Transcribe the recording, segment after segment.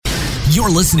You're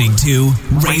listening to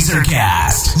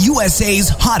RazorCast,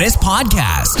 USA's hottest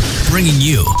podcast, bringing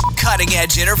you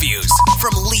cutting-edge interviews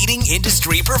from leading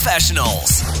industry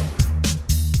professionals.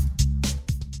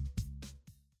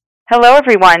 Hello,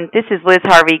 everyone. This is Liz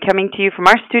Harvey coming to you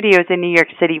from our studios in New York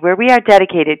City, where we are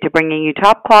dedicated to bringing you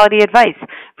top-quality advice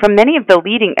from many of the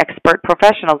leading expert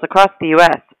professionals across the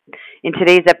U.S. In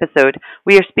today's episode,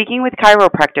 we are speaking with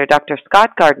chiropractor Dr.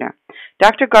 Scott Gardner.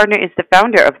 Dr. Gardner is the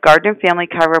founder of Gardner Family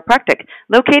Chiropractic,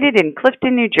 located in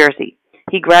Clifton, New Jersey.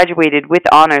 He graduated with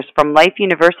honors from Life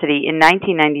University in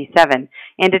 1997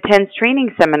 and attends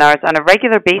training seminars on a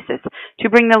regular basis to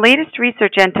bring the latest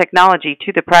research and technology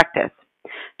to the practice.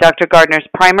 Dr. Gardner's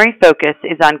primary focus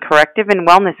is on corrective and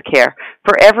wellness care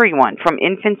for everyone from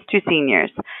infants to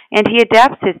seniors, and he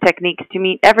adapts his techniques to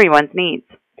meet everyone's needs.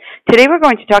 Today we're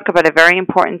going to talk about a very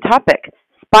important topic,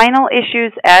 spinal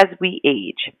issues as we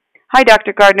age. Hi,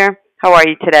 Dr. Gardner. How are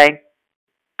you today?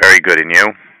 Very good, and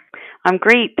you? I'm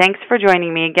great. Thanks for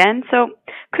joining me again. So,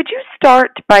 could you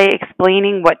start by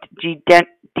explaining what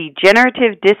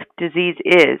degenerative disc disease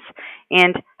is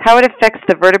and how it affects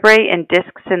the vertebrae and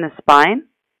discs in the spine?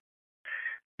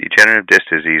 Degenerative disc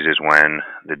disease is when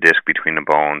the disc between the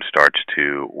bones starts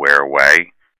to wear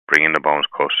away, bringing the bones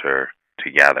closer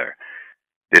together.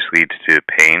 This leads to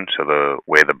pain, so the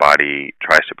way the body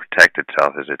tries to protect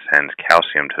itself is it sends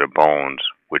calcium to the bones,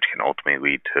 which can ultimately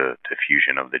lead to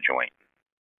fusion of the joint.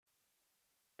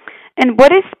 And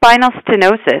what is spinal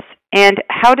stenosis, and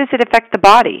how does it affect the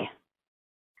body?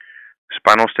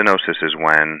 Spinal stenosis is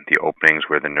when the openings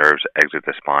where the nerves exit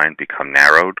the spine become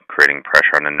narrowed, creating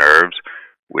pressure on the nerves,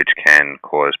 which can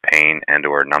cause pain and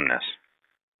or numbness.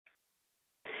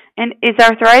 And is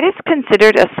arthritis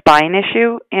considered a spine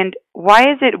issue, and why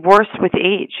is it worse with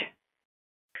age?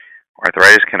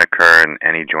 Arthritis can occur in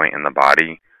any joint in the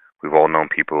body. We've all known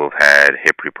people who've had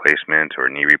hip replacements or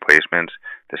knee replacements.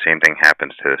 The same thing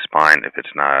happens to the spine if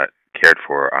it's not cared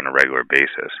for on a regular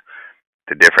basis.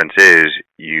 The difference is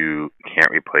you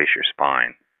can't replace your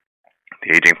spine.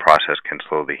 The aging process can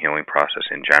slow the healing process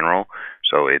in general,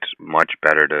 so it's much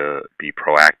better to be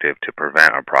proactive to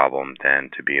prevent a problem than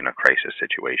to be in a crisis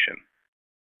situation.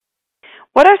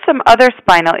 What are some other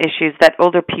spinal issues that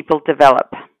older people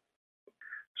develop?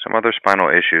 Some other spinal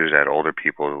issues that older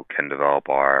people can develop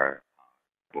are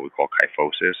what we call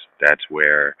kyphosis. That's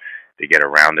where they get a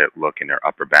rounded look in their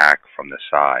upper back from the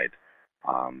side.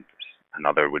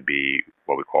 Another would be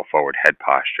what we call forward head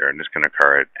posture, and this can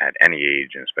occur at any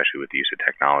age, and especially with the use of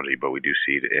technology, but we do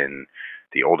see it in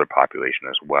the older population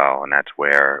as well, and that's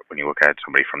where when you look at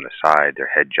somebody from the side, their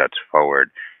head juts forward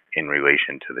in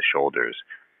relation to the shoulders.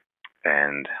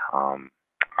 And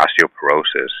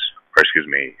osteoporosis,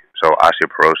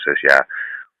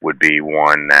 would be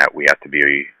one that we have to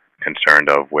be concerned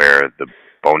of, where the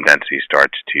bone density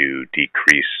starts to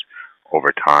decrease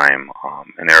over time,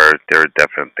 and there are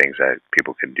definite things that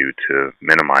people can do to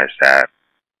minimize that.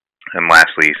 And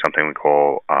lastly, something we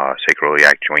call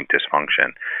sacroiliac joint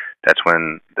dysfunction. That's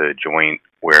when the joint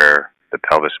where the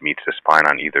pelvis meets the spine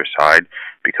on either side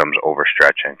becomes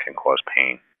overstretched and can cause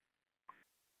pain.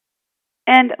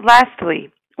 And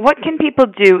lastly, what can people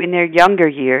do in their younger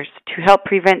years to help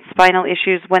prevent spinal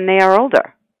issues when they are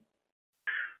older?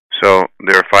 So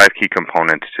there are 5 key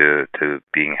components to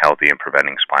being healthy and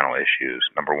preventing spinal issues.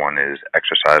 Number 1 is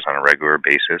exercise on a regular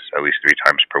basis, at least 3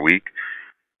 times per week.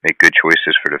 Make good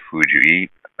choices for the food you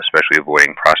eat, especially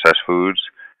avoiding processed foods.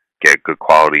 Get good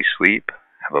quality sleep.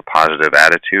 Have a positive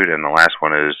attitude. And the last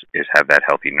one is have that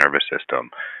healthy nervous system.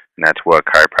 And that's what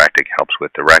chiropractic helps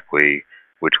with directly,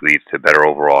 which leads to better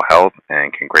overall health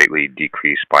and can greatly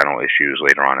decrease spinal issues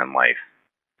later on in life.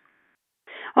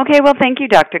 Okay, well, thank you,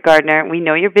 Dr. Gardner. We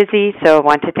know you're busy, so I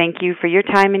want to thank you for your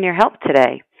time and your help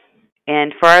today.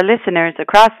 And for our listeners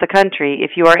across the country,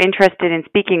 if you are interested in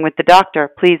speaking with the doctor,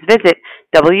 please visit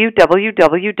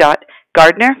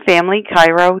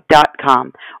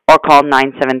www.gardnerfamilychiro.com or call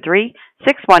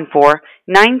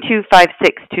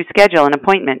 973-614-9256 to schedule an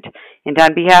appointment. And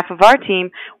on behalf of our team,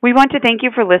 we want to thank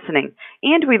you for listening,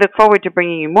 and we look forward to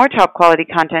bringing you more top-quality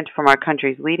content from our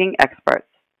country's leading experts.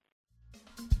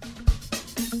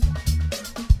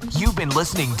 You've been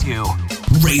listening to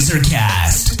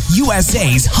RazorCast,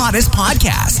 USA's hottest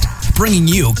podcast, bringing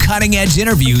you cutting-edge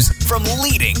interviews from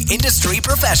leading industry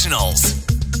professionals.